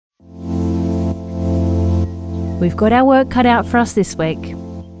We've got our work cut out for us this week.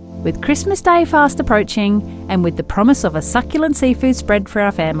 With Christmas Day fast approaching and with the promise of a succulent seafood spread for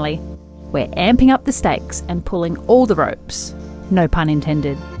our family, we're amping up the stakes and pulling all the ropes, no pun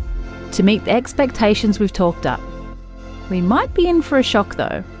intended, to meet the expectations we've talked up. We might be in for a shock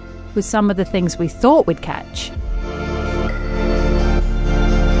though, with some of the things we thought we'd catch.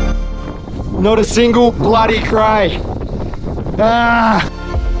 Not a single bloody cray. Ah!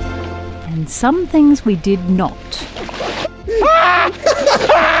 And some things we did not.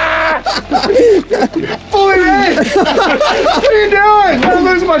 Fully in! What are you doing? I'm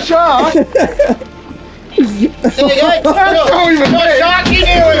losing my shark. There you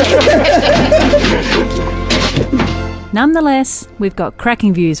go. Nonetheless, we've got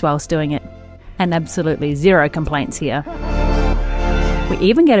cracking views whilst doing it, and absolutely zero complaints here. We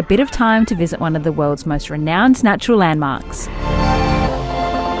even get a bit of time to visit one of the world's most renowned natural landmarks.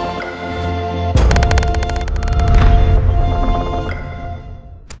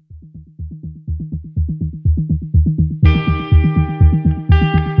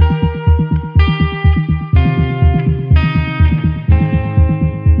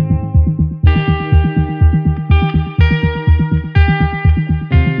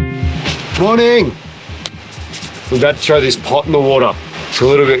 Morning! We're about to throw this pot in the water. It's a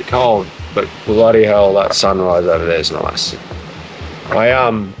little bit cold, but bloody hell, that sunrise over there is nice. I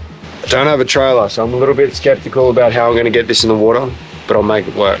don't have a trailer, so I'm a little bit skeptical about how I'm going to get this in the water, but I'll make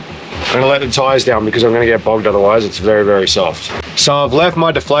it work. I'm going to let the tyres down because I'm going to get bogged otherwise. It's very, very soft. So I've left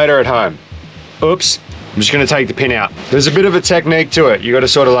my deflator at home. Oops. I'm just going to take the pin out. There's a bit of a technique to it. You got to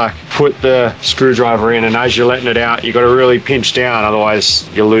sort of like put the screwdriver in, and as you're letting it out, you got to really pinch down, otherwise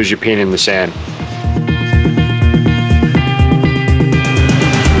you'll lose your pin in the sand.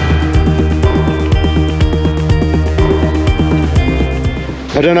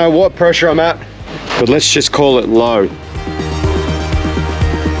 I don't know what pressure I'm at, but let's just call it low.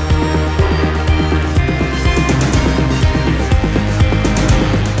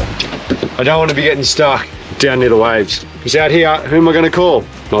 I don't want to be getting stuck down near the waves. Because out here, who am I going to call?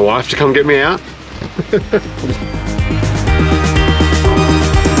 My wife to come get me out?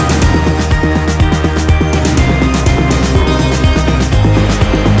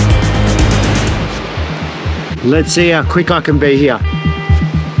 Let's see how quick I can be here.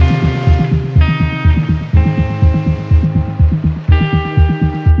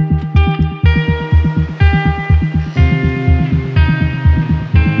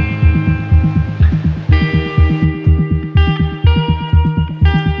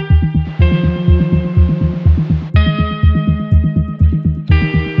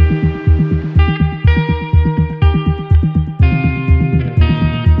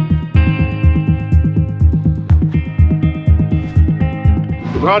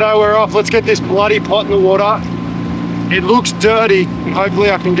 Righto, we're off. Let's get this bloody pot in the water. It looks dirty. Hopefully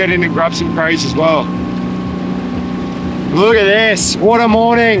I can get in and grab some crays as well. Look at this. What a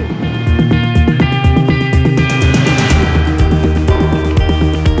morning.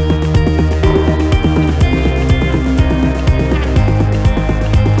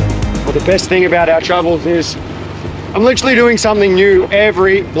 Well, the best thing about our travels is I'm literally doing something new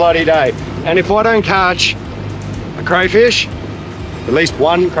every bloody day. And if I don't catch a crayfish, at least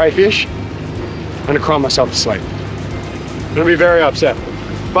one crayfish, I'm gonna cry myself to sleep. I'm gonna be very upset.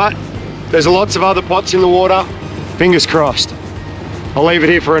 But there's lots of other pots in the water. Fingers crossed. I'll leave it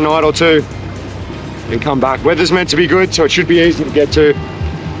here for a night or two and come back. Weather's meant to be good, so it should be easy to get to.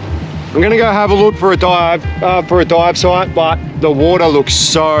 I'm gonna go have a look for a dive site, but the water looks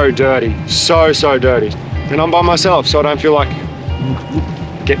so dirty, so dirty. And I'm by myself, so I don't feel like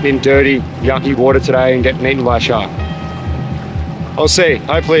getting in dirty, yucky water today and getting eaten by a shark. I'll see.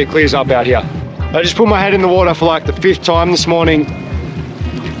 Hopefully it clears up out here. I just put my head in the water for like the 5th time this morning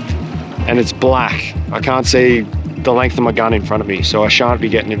and it's black. I can't see the length of my gun in front of me, so I shan't be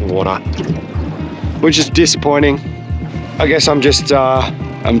getting in the water, which is disappointing. I guess I'm just,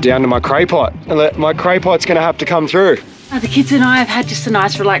 I'm down to my cray pot. And my cray pot's gonna have to come through. The kids and I have had just a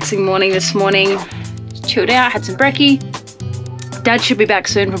nice relaxing morning this morning. Chilled out, had some brekkie. Dad should be back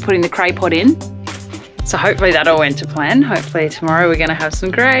soon from putting the cray pot in. So hopefully that all went to plan. Hopefully tomorrow we're gonna have some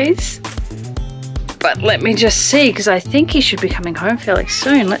grays. But let me just see, because I think he should be coming home fairly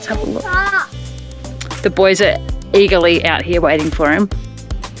soon. Let's have a look. The boys are eagerly out here waiting for him.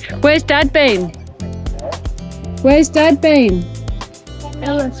 Where's Dad been? Where's Dad been?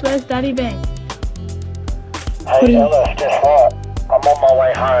 Ellis, where's Daddy been? Hey Ellis, guess what? I'm on my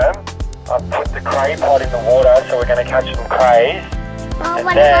way home. I've put the cray pot in the water, so we're going to catch some crays. And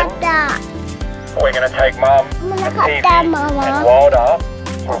then we're going to take Mum and Phoebe and Wilder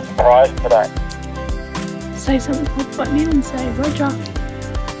for a surprise today. say something, pop button in and say Roger.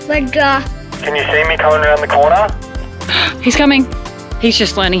 Roger. Can you see me coming around the corner? He's coming. He's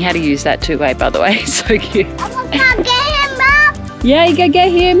just learning how to use that two-way, by the way. So cute. I'm gonna go get him, Mum. Yeah, you go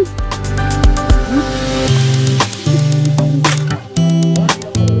get him.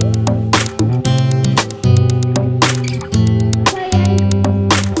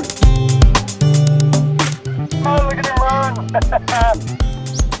 Oh, look at him run!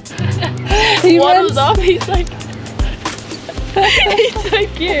 He Waddles off, he's like, he's so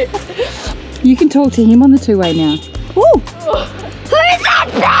cute. You can talk to him on the two-way now. Woo! Who's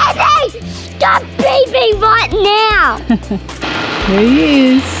that baby? Stop baby right now. There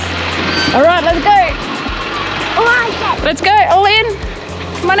he is. All right, let's go. Alright, Let's go, all in.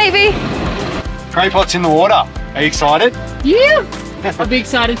 Come on, Evie. Cray pot's in the water. Are you excited? Yeah. I'll be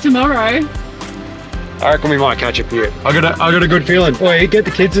excited tomorrow. I reckon we might catch a few. I got a good feeling. Oi, get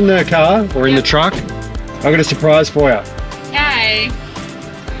the kids in the car or in the truck. I got a surprise for you. Hey.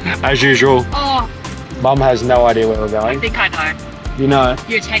 As usual, Oh, Mum has no idea where we're I going. think I know. You know,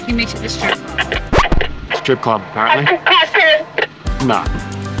 You're taking me to the strip club. strip club apparently. No.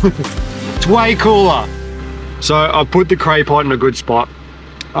 It's way cooler. So I put the cray pot in a good spot.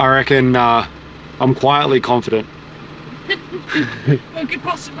 I reckon I'm quietly confident. What could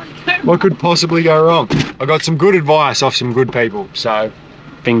possibly go? What could possibly go wrong? I got some good advice off some good people, so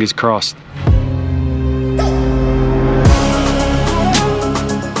fingers crossed.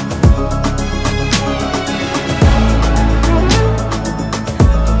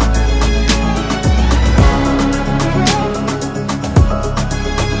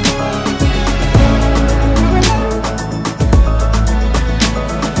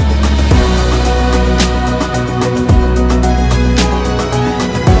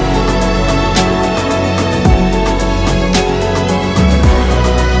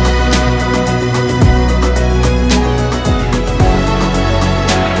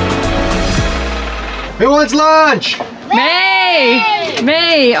 Who wants lunch? Me!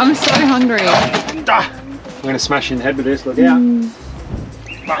 Me! I'm so hungry. I'm gonna smash you in the head with this, look out. No!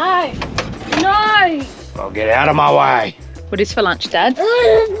 Well, get out of my way. What is for lunch, Dad?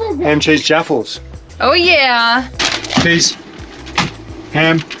 Ham, cheese, jaffles. Oh yeah! Cheese,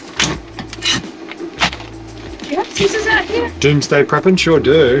 ham, Do you have scissors out here? doomsday prepping, sure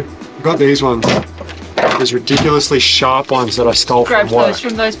do. I've got these ones. These ridiculously sharp ones that I stole Grab from work. those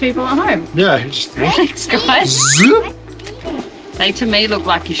from those people at home. Yeah, just Thanks, guys. zip. They to me look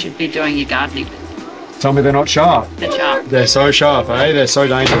like you should be doing your gardening. Tell me they're not sharp. They're sharp. They're so sharp, eh? They're so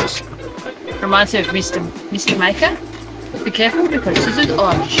dangerous. Reminds me of Mr. Maker. Be careful because scissors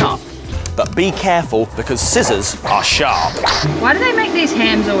are sharp. But be careful because scissors are sharp. Why do they make these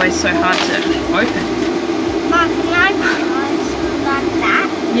hams always so hard to open? Mum, can I like that?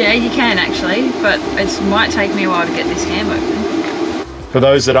 Yeah, you can actually, but it might take me a while to get this ham open. For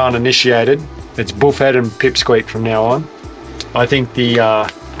those that aren't initiated, it's Buffhead and Pipsqueak from now on. I think the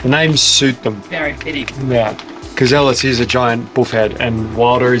names suit them. Very fitting. Yeah. Because Ellis is a giant buffhead and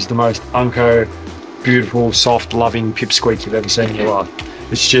Wilder is the most unco, beautiful, soft, loving pipsqueak you've ever seen in your life.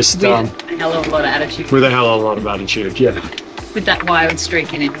 It's just With a hell of a lot of attitude. with a hell of a lot of attitude, yeah. With that wild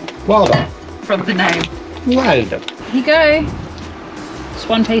streak in it Wilder. from the name. Wilder. Here you go. Just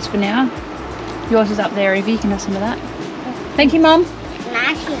one piece for now. Yours is up there, Evie. You can have some of that. Thank you, Mum.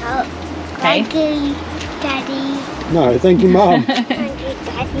 Nice help. Okay. Thank you, Daddy. No, thank you, Mum. Thank you,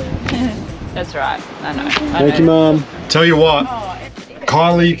 Daddy. That's right. I know. Thank you, Mum. Tell you what,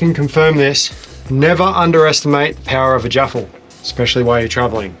 Kylie, you can confirm this. Never underestimate the power of a jaffle, especially while you're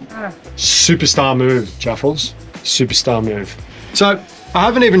traveling. Superstar move, jaffles. Superstar move. So, I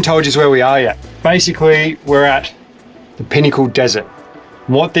haven't even told you where we are yet. Basically, we're at the Pinnacle Desert.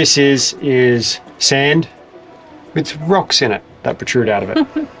 What this is sand with rocks in it that protrude out of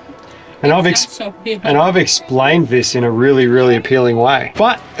it. And I've explained this in a really, really appealing way.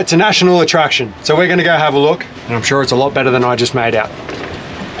 But it's a national attraction, so we're gonna go have a look, and I'm sure it's a lot better than I just made out.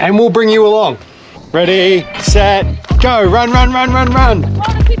 And we'll bring you along. Ready, set, go, run, run, run, run,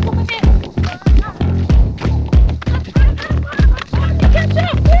 run.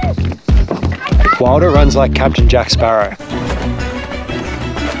 Wilder runs like Captain Jack Sparrow.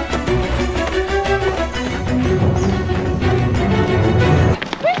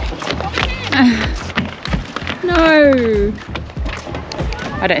 No.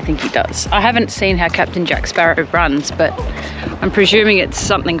 I don't think he does. I haven't seen how Captain Jack Sparrow runs, but I'm presuming it's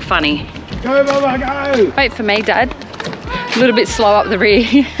something funny. Go, Mama, go! Wait for me, Dad. A little bit slow up the rear.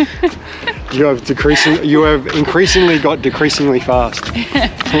 You have increasingly got decreasingly fast.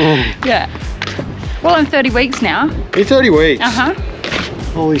 Yeah. Well, I'm 30 weeks now. You're 30 weeks. Uh-huh.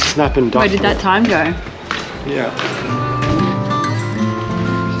 Holy snapping duck. Where did that time go? Yeah.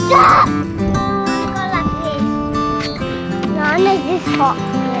 Stop! Go like this. None of this hot.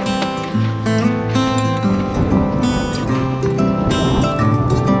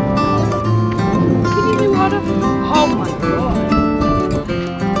 Can you do water? Oh my god.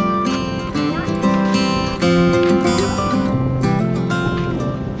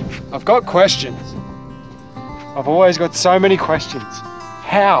 I've got questions. I've always got so many questions.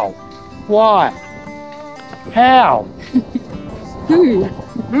 How? Why? How? Who?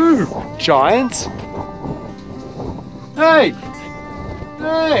 Who? Giants? Hey!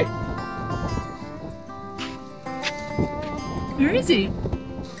 Hey! Where is he?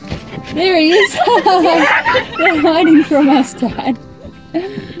 There he is. They're hiding from us, Dad.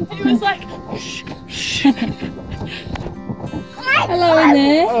 He was like, shh, shh. Hello in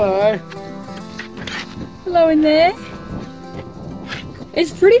there. Hello. Hello in there.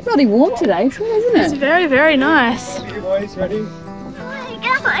 It's pretty bloody warm today, isn't It's it? very, very nice. Are you boys ready?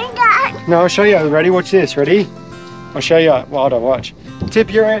 Oh my God. No, I'll show you. Ready? Watch this. Ready? I'll show you. Well, don't watch.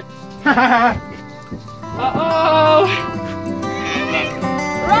 Tip, you're it. Uh-oh.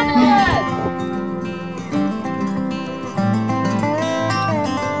 Run it!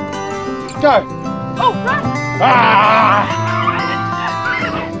 Go. Oh, run! Ah!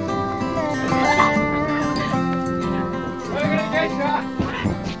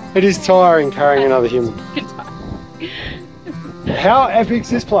 It is tiring carrying another human. How epic's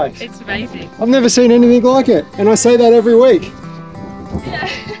this place? It's amazing. I've never seen anything like it, and I say that every week.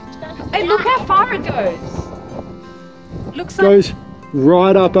 Hey, look how far it goes. Looks like Goes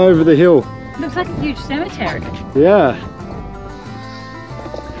right up over the hill. looks like a huge cemetery. Yeah.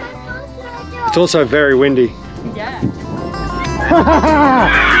 It's also very windy. Yeah.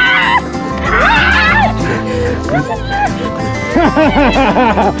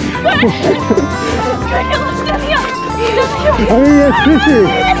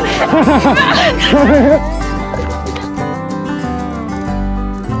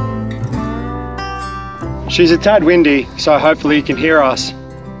 She's a tad windy, so hopefully you can hear us.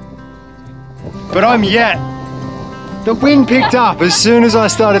 But I'm yet. The wind picked up as soon as I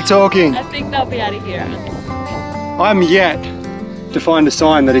started talking. I think they'll be able to hear us. I'm yet to find a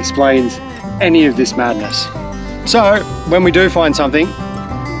sign that explains any of this madness. So, when we do find something,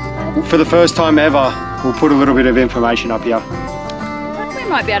 for the first time ever, we'll put a little bit of information up here. We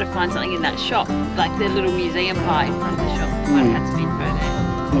might be able to find something in that shop, like the little museum part in front of the shop. Might have had some info there.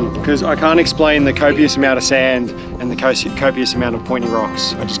 Because I can't explain the copious amount of sand and the copious amount of pointy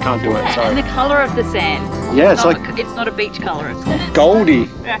rocks. I just can't do it. So And the colour of the sand. yeah, it's like It's not a beach colour. It's goldy.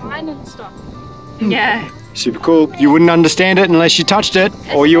 Yeah. Super cool. You wouldn't understand it unless you touched it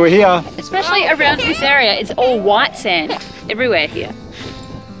or you were here. Especially around this area, it's all white sand everywhere here.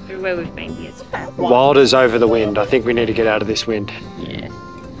 Everywhere we've been here. It's white. Wilder's over the wind. I think we need to get out of this wind. Yeah.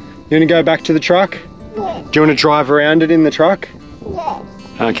 You want to go back to the truck? Do you want to drive around it in the truck?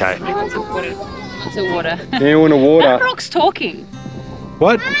 Okay. Lots of water. Lots of water. You want to water? That rock's talking.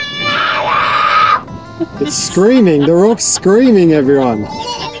 What? It's screaming. The rock's screaming, everyone.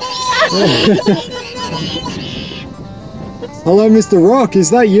 Hello, Mr. Rock. Is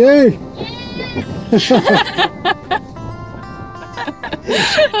that you?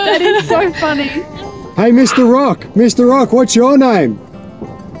 That is so funny. Hey, Mr. Rock. Mr. Rock, what's your name?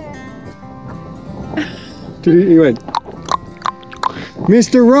 He went,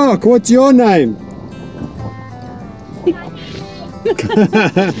 Mr. Rock, what's your name?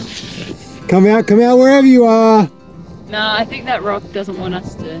 Come out, wherever you are. No, I think that rock doesn't want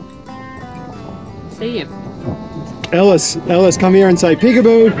us to see him. Ellis, come here and say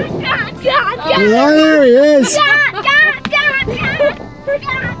peekaboo. Oh, there he is.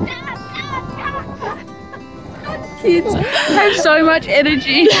 Kids have so much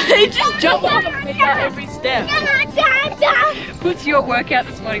energy. They just jump on the feet at every step. Puts your workout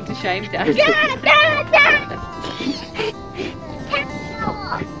this morning to shame, Dad.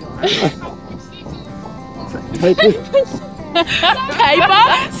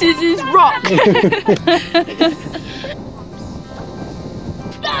 Paper, scissors, rock.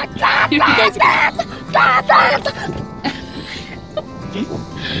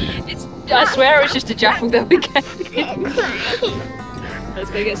 I swear it was just a jackal that we gave. Let's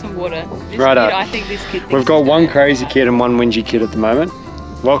go get some water. This Righto. kid, I think this kid thinks We've got he's one gonna- crazy kid and one whingy kid at the moment.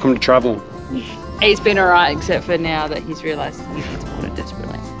 Welcome to travel. He's been alright, except for now that he's realised he needs water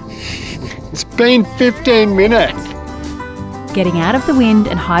desperately. It's been 15 minutes. Getting out of the wind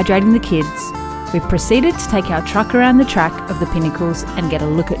and hydrating the kids, we proceeded to take our truck around the track of the Pinnacles and get a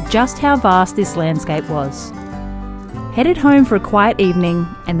look at just how vast this landscape was. Headed home for a quiet evening,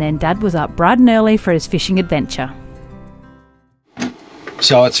 and then Dad was up bright and early for his fishing adventure.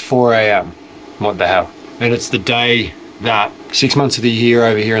 So it's 4 a.m. What the hell? And it's the day that 6 months of the year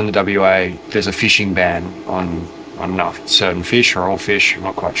over here in the WA, there's a fishing ban on I don't know if it's certain fish or all fish. I'm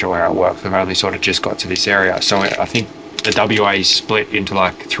not quite sure how it works. I've only sort of just got to this area. So I think the WA is split into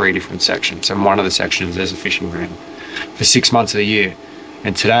like 3 different sections. And one of the sections, there's a fishing ban for 6 months of the year.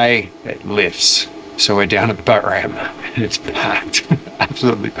 And today it lifts. So we're down at the boat ramp and it's packed,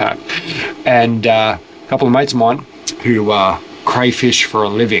 absolutely packed. And a couple of mates of mine who crayfish for a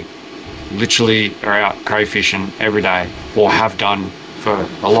living, literally are out crayfishing every day, or have done for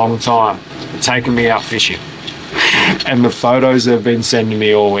a long time, taking me out fishing. And the photos they've been sending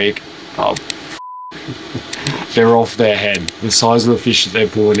me all week, oh, they're off their head. The size of the fish that they're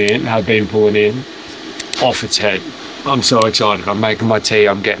pulling in, have been pulling in, off its head. I'm so excited. I'm making my tea,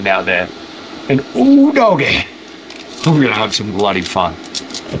 I'm getting out there. And ooh doggy, I'm gonna have some bloody fun.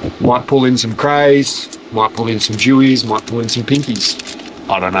 Might pull in some crays, might pull in some dewies, might pull in some pinkies.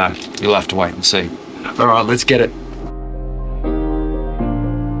 I don't know, you'll have to wait and see. All right, let's get it.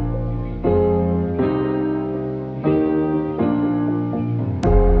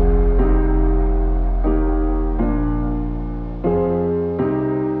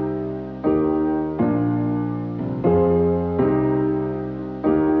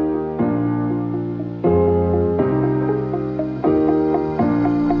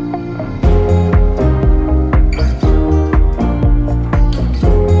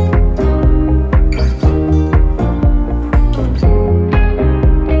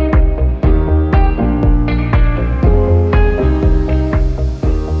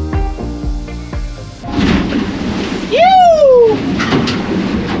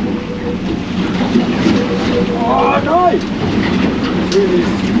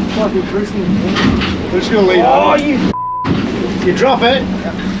 We're just gonna leave. Oh, you drop it.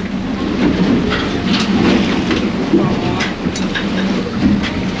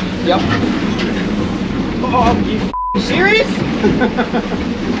 Yep. Oh, you serious?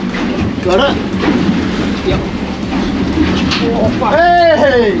 Got it? Yep. Oh, fuck.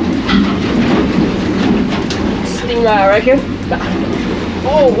 Hey! Stingray, I reckon.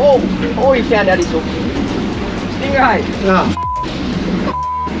 Oh, he found out his hook. Stingray. Oh.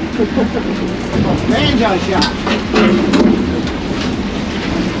 Banjo shot.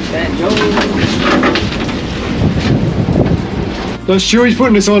 Banjo. So Stewie's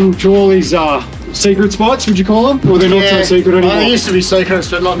putting us on to all these secret spots, would you call them? Or they're not so secret anymore? They used to be secrets,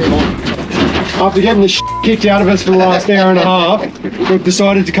 but not anymore. After getting the shit kicked out of us for the last hour and a half, we've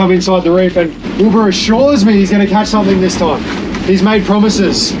decided to come inside the reef, and Wilbur assures me he's going to catch something this time. He's made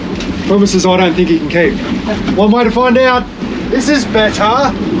promises. Promises I don't think he can keep. One way to find out. This is better.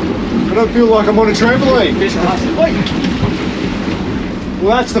 I don't feel like I'm on a trampoline.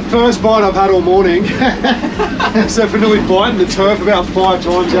 Well, that's the first bite I've had all morning. Except for nearly biting the turf about 5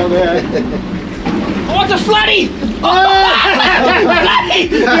 times out there. Oh, it's a flatty! Flatty!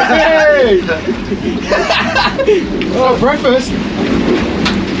 Hey! Oh, breakfast.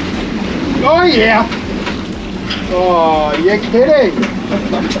 Oh, yeah. Oh, you're kidding.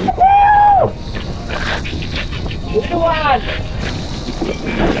 Little one!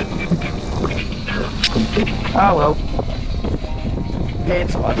 Oh well.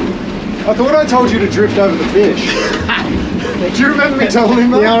 Hands on. I thought I told you to drift over the fish. Do you remember me telling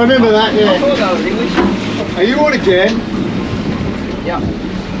him that? Yeah, I remember that, yeah. I thought that was English. Are you on again? Yeah.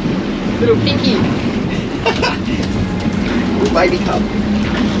 Little pinky. Little baby cub.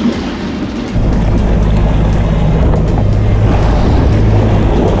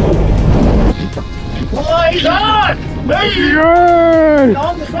 Oh, he's on! Yeah!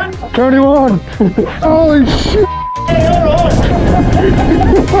 On this one? 21! Holy shit! Hey, hold on!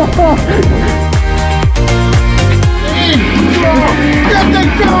 Get the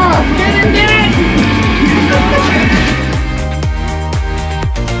car! Get it!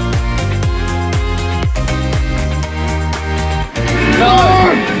 No!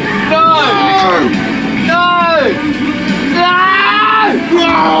 No! No! No!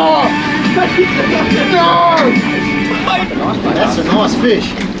 No! That's a nice fish.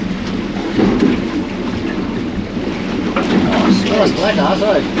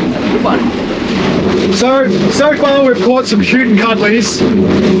 So far we've caught some cute and cuddlies.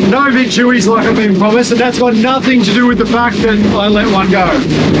 No big chewies like I've been promised, and that's got nothing to do with the fact that I let one go.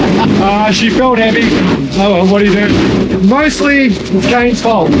 She felt heavy. Oh well, what do you do? Mostly it's Kane's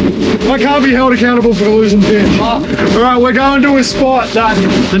fault. I can't be held accountable for losing fish. Alright, we're going to a spot that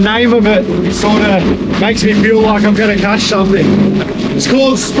the name of it sort of makes me feel like I'm going to catch something. It's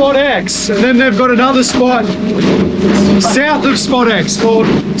called Spot X, and then they've got another spot south of Spot X called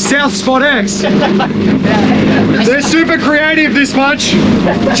South Spot X. They're super creative this bunch.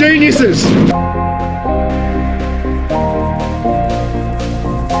 Geniuses.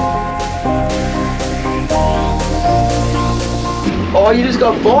 Oh, you just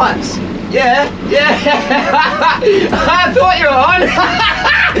got bites. Yeah. I thought you were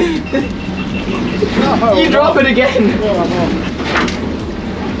on. You drop it again.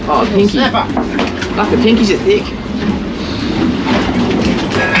 Oh, pinky. Fuck, the pinkies are thick.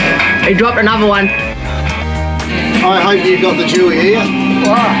 He dropped another one. I hope you got the Jewy here.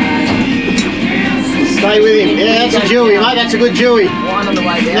 Stay with him. Yeah, that's a Jewy, mate. That's a good Jewy. One on the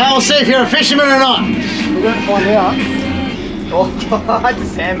way down. Now we'll see if you're a fisherman or not. We're going to find out. Oh, it's a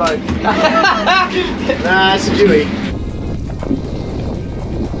Sambo. Nah, it's a Jewy.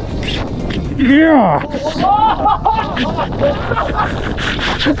 Yeah!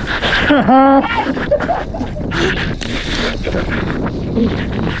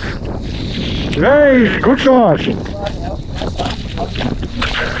 Hey, good gosh! Hey!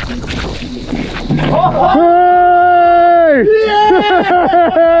 Yeah!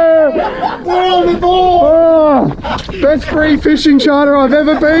 We're on the ball! Oh, best free fishing charter I've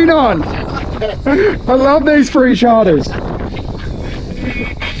ever been on! I love these free charters!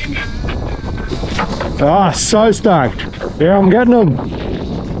 Ah, so stoked. Yeah, I'm getting them.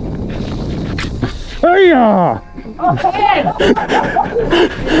 Hey-ya!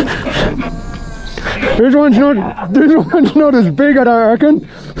 This one's not as big, I don't reckon.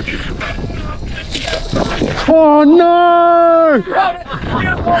 Oh no!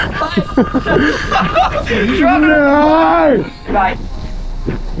 No! Right.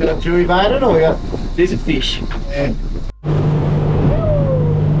 You got a Jewy baited or we got? There's a fish. Yeah.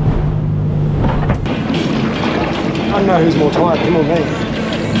 I don't know who's more tired, him or me.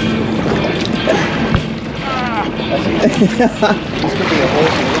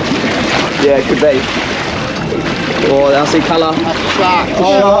 Yeah, it could be. Oh, I see colour. That's a shark.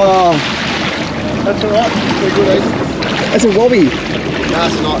 Oh, That's alright. Pretty good, eh? that's a wobby. No,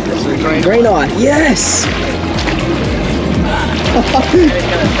 it's not. It's a green. Green eye. Yes.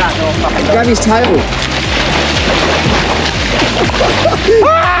 Grab his tail.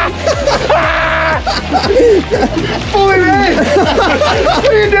 Fully in! What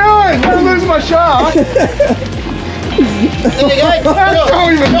are you doing? I'm gonna lose my shark. There you go.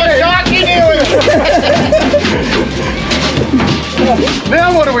 Don't even think. Shark in here with it.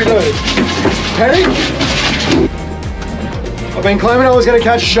 Now what do we do? Hey? I've been claiming I was going to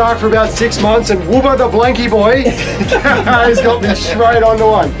catch a shark for about 6 months, and Wooba the Blanky boy has got me straight onto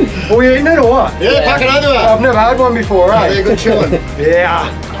one. Are we eating it or what? Yeah, fucking over it. I've never had one before, eh? They're good chilling. Yeah.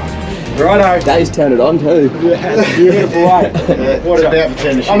 Righto. Daddy's turned it on too. Yeah, it's beautiful, eh? What about the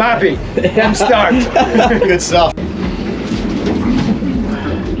tennis? I'm happy. I'm stoked. Good stuff.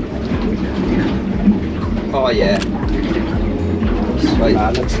 Oh yeah. Sweet.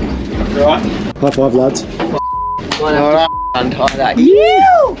 Right. High five, lads. Might have to untie that.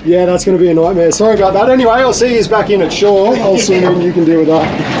 Yeah, that's going to be a nightmare. Sorry about that. Anyway, I'll see you back in at shore. I'll swim in, you can deal with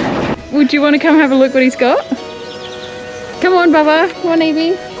that. Would you want to come have a look what he's got? Come on, Bubba. Come on,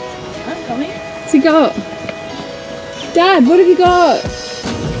 Evie. What's he got? Dad, what have you got?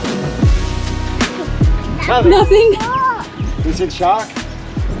 Nothing. Is it shark?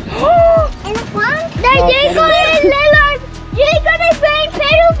 In the front? No, you got a little. You got a green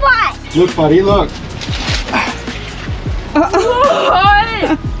pedal bike. Look, buddy, look.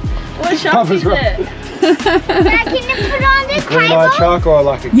 What shark Bubba's is right. it? Now, can you put on the Green-eyed table? shark or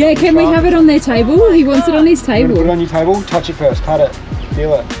like a Yeah, can we have it on their table? He wants it on his You want to put it table. on your table? Touch it first, cut it,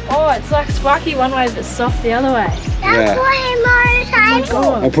 feel it. Oh, it's like sparky one way but soft the other way. Yeah. That's for him on the table.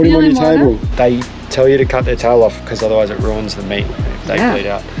 I'll put him on Feel your him, table. They tell you to cut their tail off because otherwise it ruins the meat if they Yeah. bleed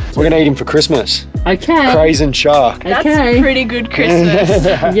out. We're going to eat him for Christmas. Okay. Crazy shark. That's Okay. pretty good Christmas.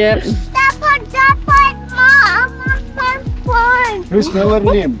 Yep. That's what Mom. That's fun. Who's smaller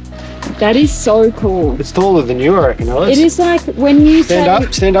than him? That is so cool. It's taller than you, I reckon, Alice. It is like when you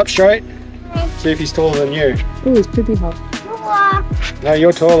Stand up straight. See if he's taller than you. Oh, it's poopy hot. No,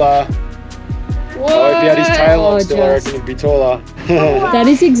 you're taller. Oh, if he had his tail on still, I Just- reckon he'd be taller. That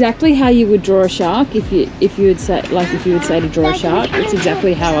is exactly how you would draw a shark. If you would say to draw a shark, it's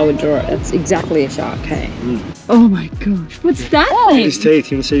exactly how I would draw it. It's exactly a shark. Hey. Oh my gosh, what's that thing? His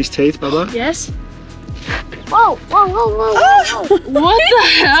teeth. You want to see his teeth, Bubba? Yes. Whoa, whoa, whoa, whoa, whoa. What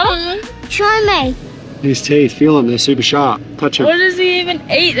the hell? Show me. His teeth. Feel them. They're super sharp. Touch them. What does he even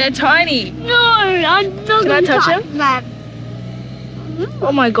eat? They're tiny. No, I'm not Can I touch him? that.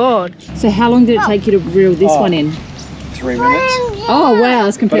 Oh my god. So how long did it take you to reel this one in? 3 minutes. Oh wow,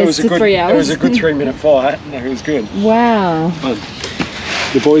 as But it compared was to a good. 3 It hours. was a good 3 minute fight. No, it was good. Wow.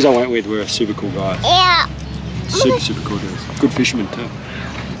 The boys I went with were super cool guys. Yeah. Super cool dudes. Good fishermen too.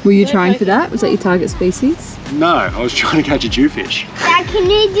 Were you trying for that? Was that your target species? No, I was trying to catch a jewfish. Dad, can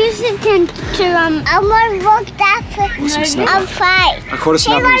you do something to almost look that Some snapper. face? I caught a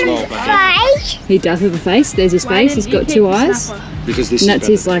snapper as well, but Face? He does have a face. There's his face. He's got 2 eyes. because this And is that's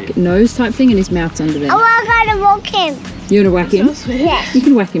his better like nose type thing, and his mouth's under there. Oh, I gotta walk him. You want to whack him? Yes. You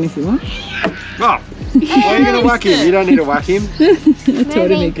can whack him if you want. Oh, why are you going to whack him? You don't need to whack him. I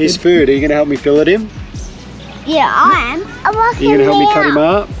told him he His could. food. Are you going to help me fillet him? Yeah, I am. I'm Are walking you going to help me cut him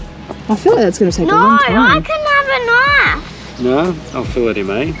up? I feel like that's going to take No, a long I time. can have a knife. No, I'll fillet him,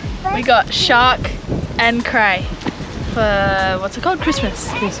 eh? We got shark and cray for, what's it called? Christmas.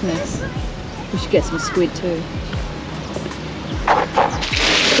 Christmas. We should get some squid too.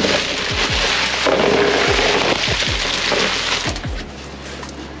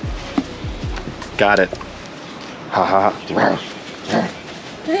 Got it. Ha ha.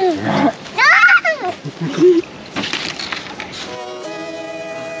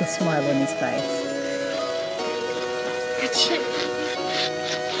 The smile on his face.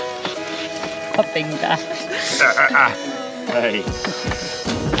 Popping back. Hey.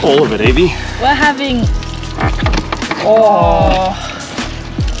 All of it, Evie. We're having, oh,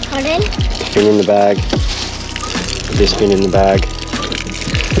 Pardon? Fin in the bag. This fin in the bag.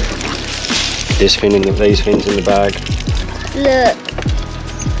 This fin in the, these fins in the bag. Look.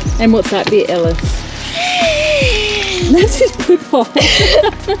 And what's that bit, Ellis? That's his poop hole.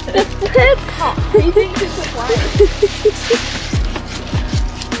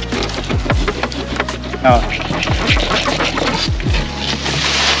 Oh.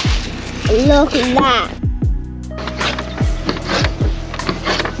 Look at that.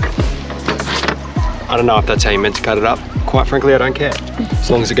 I don't know if that's how you meant to cut it up. Quite frankly, I don't care. As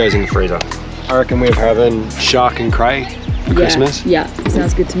long as it goes in the freezer. I reckon we're having shark and cray for Christmas. Yeah,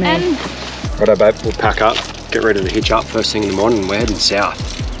 sounds good to me. Righto, babe, we'll pack up, get ready to hitch up first thing in the morning, and we're heading south.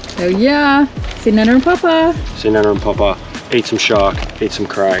 Oh yeah. See Nana and Papa. See Nana and Papa, eat some shark, eat some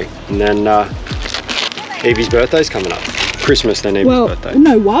cray, and then Evie's birthday's coming up. Christmas, then Evie's birthday.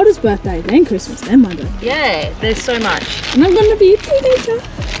 No, Wilder's birthday, then Christmas, then my birthday. yeah, there's so much. And I'm gonna be a teenager.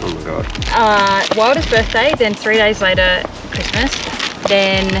 Oh my god. Wilder's birthday, then 3 days later, Christmas,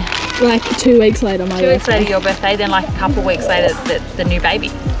 then Like 2 weeks later, my 2 weeks birthday. later your birthday, then like a couple weeks later the new baby.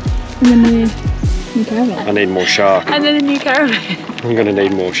 And then the new caravan. I need more shark. And then the new caravan. I'm gonna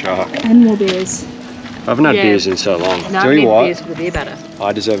need more shark. And more beers. I haven't had Yeah. beers in so long. No, Tell you what, beers would be better.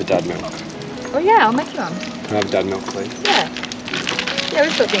 I deserve a dad milk. Oh yeah, I'll make you one. Can I have a dad milk, please? Yeah. Yeah,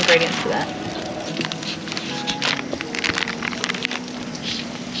 we've got the ingredients for that.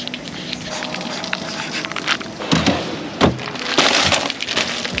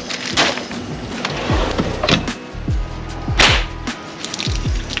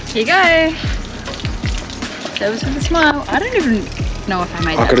 Here you go. Service with a smile. I don't even know if I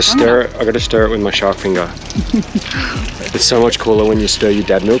made that. I gotta strong stir enough. it. I gotta stir it with my shark finger. It's so much cooler when you stir your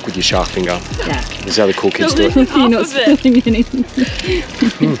dad milk with your shark finger. Yeah. This is how the cool kids do it. You're not Half of it. spilling anything.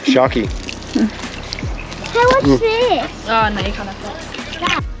 Sharky. Hey, what's this? Oh no, you can't have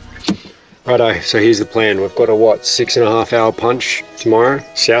that. Righto, so here's the plan. We've got a 6.5 hour punch tomorrow,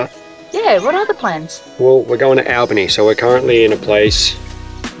 south. Yeah, what are the plans? Well, we're going to Albany, so we're currently in a place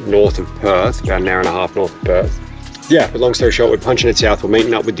north of Perth, about an hour and a half north of Perth. Yeah, but long story short, we're punching it south. We're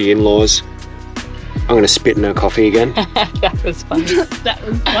meeting up with the in-laws. I'm gonna spit in her coffee again. That was funny. That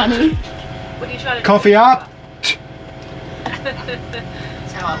was funny. What are you trying to Coffee up!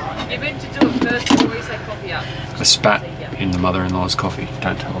 You meant to do it first before you say coffee up. I spat in the mother-in-law's coffee,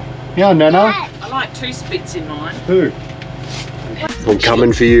 don't tell her. Yeah, Nana. I like 2 spits in mine. Who? I'm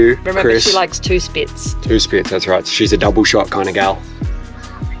coming for you, Remember, Chris. she likes 2 spits. 2 spits, that's right. She's a double shot kind of gal.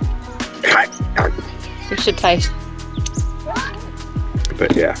 You should taste.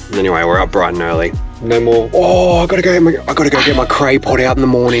 But yeah, anyway, we're up bright and early. No more. Oh, I gotta go get my cray pot out in the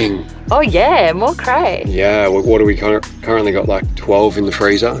morning. Oh yeah, more cray. Yeah, what do we currently got? Like 12 in the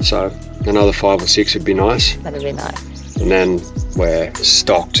freezer, so another 5 or 6 would be nice. That'd be nice. And then we're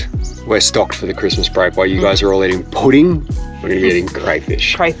stocked we're stocked for the Christmas break. While you guys are all eating pudding, we're going to be eating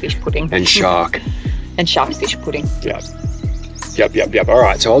crayfish. Crayfish pudding. And shark. And sharkfish pudding. Yep. Yep. All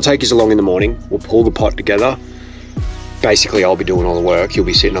right, so I'll take you along in the morning. We'll pull the pot together. Basically, I'll be doing all the work. You'll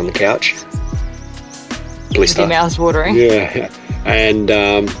be sitting on the couch. Blister. Your mouth's watering. Yeah. And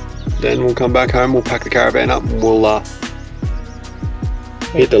then we'll come back home. We'll pack the caravan up and we'll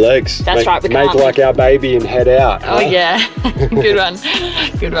hit the legs. That's right. Make like our baby and head out. Oh, yeah. Good one.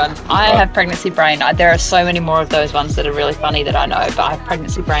 Good one. I have pregnancy brain. There are so many more of those ones that are really funny that I know, but I have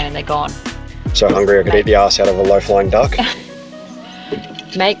pregnancy brain and they're gone. So hungry I could eat the ass out of a low-flying duck.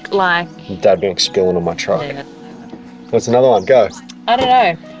 Make like... Dad milk spilling on my truck. Yeah. What's another one? Go. I don't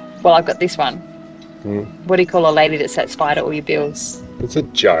know. Well, I've got this one. Mm. What do you call a lady that sets fire to all your bills? It's a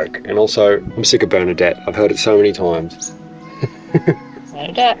joke. And also, I'm sick of Bernadette. I've heard it so many times.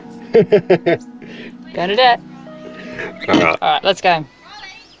 Bernadette. Bernadette. All right, let's go.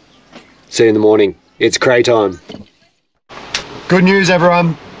 See you in the morning. It's cray time. Good news,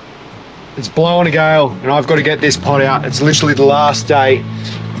 everyone. It's blowing a gale and I've got to get this pot out. It's literally the last day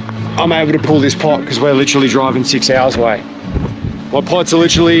I'm able to pull this pot because we're literally driving 6 hours away. My pots are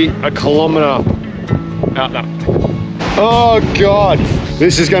literally a kilometre out there. Oh God,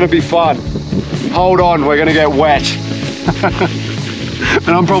 this is going to be fun. Hold on, we're going to get wet.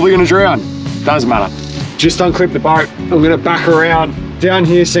 And I'm probably going to drown. Doesn't matter. Just unclip the boat. I'm going to back around. Down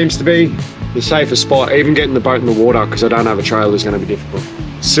here seems to be the safest spot. Even getting the boat in the water because I don't have a trailer is going to be difficult.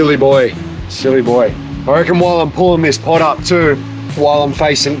 Silly boy. I reckon while I'm pulling this pot up too, while I'm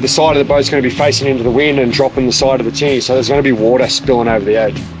facing, the side of the boat's going to be facing into the wind and dropping the side of the tinny, so there's going to be water spilling over the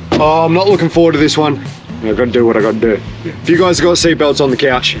edge. Oh, I'm not looking forward to this one. I've got to do what I got to do. If you guys have got seatbelts on the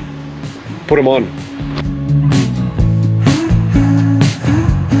couch, put them on.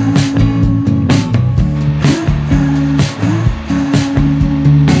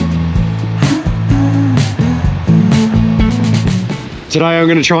 Today I'm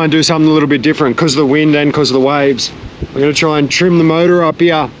going to try and do something a little bit different because of the wind and because of the waves. I'm going to try and trim the motor up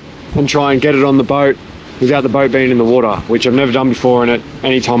here and try and get it on the boat without the boat being in the water, which I've never done before, and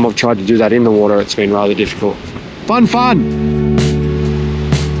any time I've tried to do that in the water, it's been rather difficult. Fun!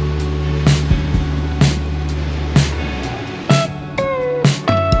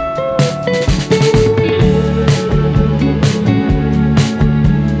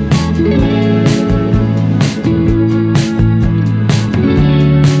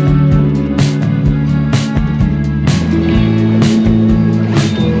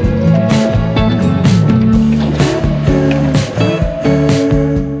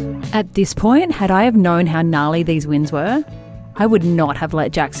 At this point, had I have known how gnarly these winds were, I would not have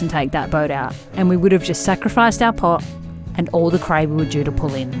let Jackson take that boat out, and we would have just sacrificed our pot and all the cray we were due to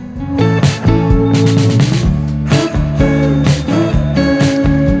pull in.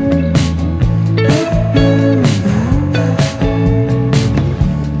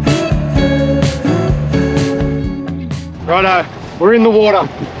 Righto, we're in the water.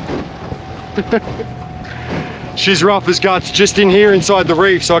 She's rough as guts just in here inside the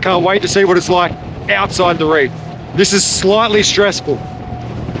reef, so I can't wait to see what it's like outside the reef. This is slightly stressful.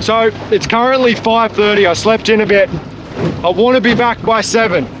 So it's currently 5:30, I slept in a bit. I want to be back by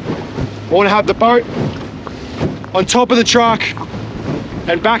 7. I want to have the boat on top of the truck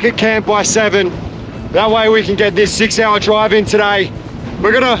and back at camp by 7. That way we can get this 6-hour drive in today.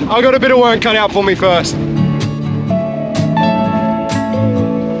 I've got a bit of work cut out for me first.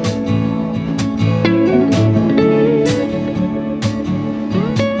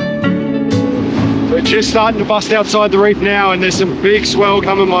 Just starting to bust outside the reef now, and there's some big swell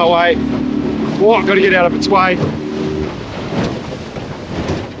coming my way. Oh, I've got to get out of its way.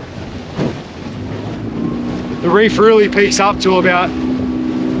 The reef really peaks up to about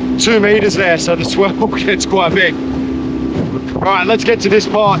 2 meters there, so the swell gets quite big. All right, let's get to this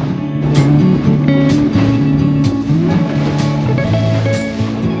part.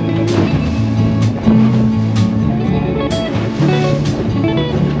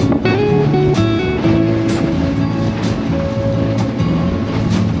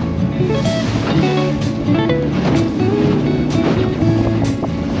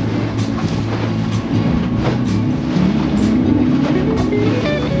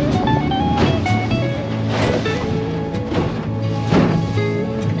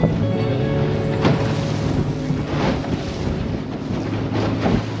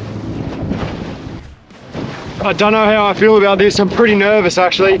 I don't know how I feel about this. I'm pretty nervous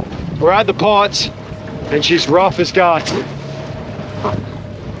actually. We're at the pots and she's rough as guts.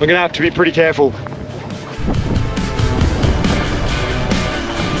 We're gonna have to be pretty careful.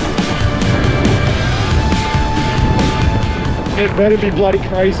 It better be bloody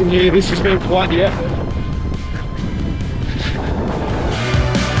crazy in here. This has been quite the effort.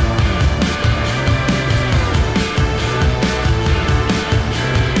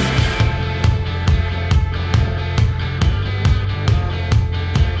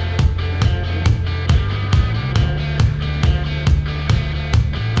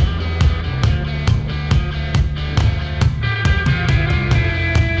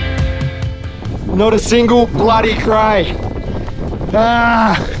 Not a single bloody cray.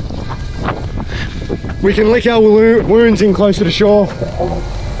 Ah! We can lick our wounds in closer to shore.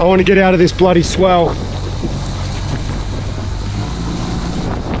 I want to get out of this bloody swell.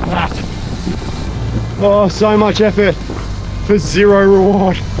 Ah. Oh, so much effort for zero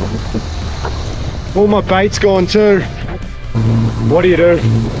reward. All my bait's gone too. What do you do?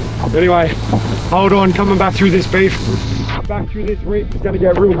 Anyway, hold on, coming back through this beef. Back through this reef, it's gonna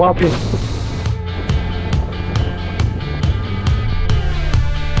get real bumpy.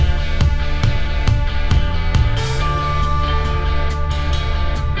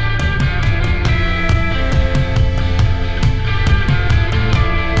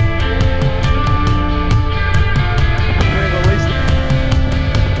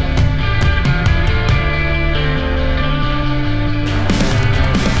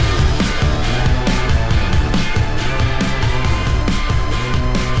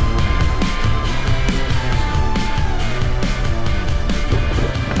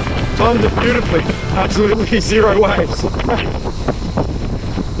 Timed it beautifully, absolutely zero waves.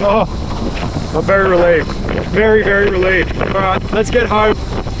 Oh, I'm very relieved, very, very relieved. All right, let's get home,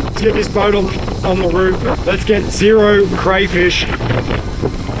 let's get this boat on the roof, let's get zero crayfish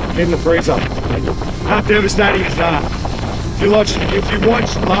in the freezer. How devastating is that? If you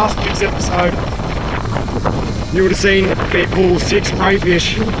watched last week's episode, you would have seen me pull 6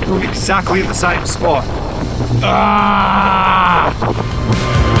 crayfish from exactly the same spot. Ah!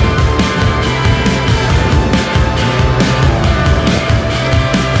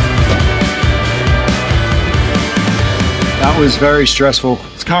 That was very stressful.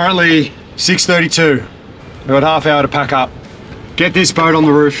 It's currently 6:32. I've got half hour to pack up, get this boat on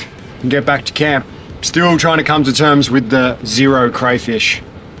the roof and get back to camp. Still trying to come to terms with the 0 crayfish.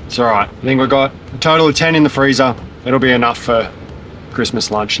 It's all right. I think we've got a total of 10 in the freezer. It'll be enough for Christmas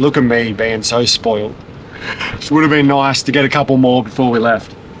lunch. Look at me being so spoiled. It would have been nice to get a couple more before we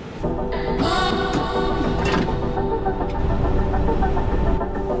left.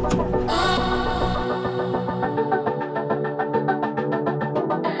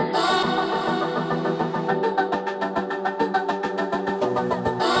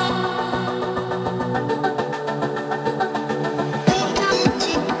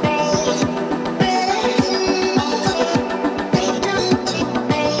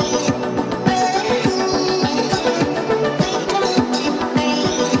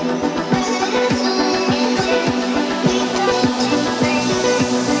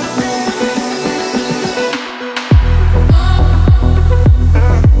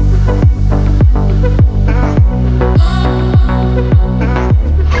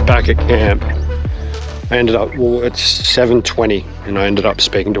 Back at camp, I ended up, well, it's 7:20 and I ended up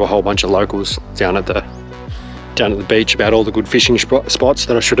speaking to a whole bunch of locals down at the beach about all the good fishing spots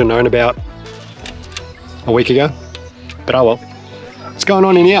that I should have known about a week ago. But oh well. What's going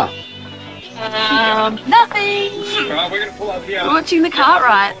on in here? Nothing. We're watching the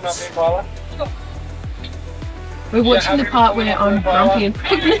Cartwrights. We're watching the part where I'm grumpy and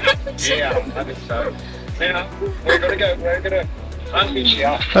pregnant. Yeah, I think so. Now, we're gonna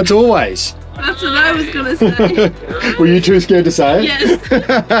That's always. That's what I was gonna say. Were you too scared to say it? Yes.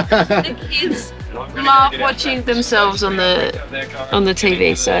 The kids love watching themselves on the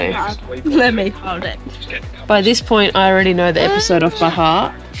TV, so let me hold it. By this point, I already know the episode off by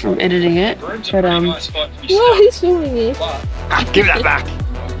heart from editing it. But he's filming it. Give that back.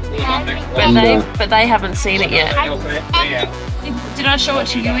 But they haven't seen it yet. Did I show it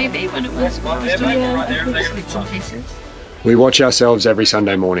to you, Evie, when it was doing bits and pieces? We watch ourselves every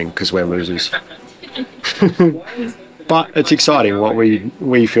Sunday morning because we're losers. But it's exciting what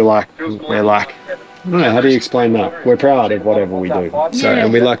we feel like we're like. I don't know, how do you explain that? We're proud of whatever we do, so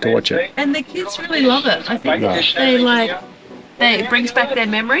and we like to watch it. And the kids really love it. I think it brings back their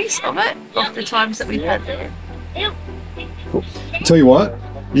memories of it, of the times that we've had there. Cool. I'll tell you what,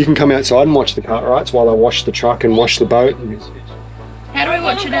 you can come outside and watch the Cartwrights while I wash the truck and wash the boat. How do we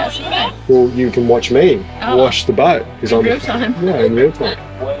watch it outside? Well, you can watch me wash the boat. In real time? Yeah, in real time.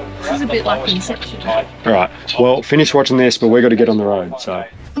 This is a bit like Inception. All right, well, finish watching this, but we've got to get on the road, so.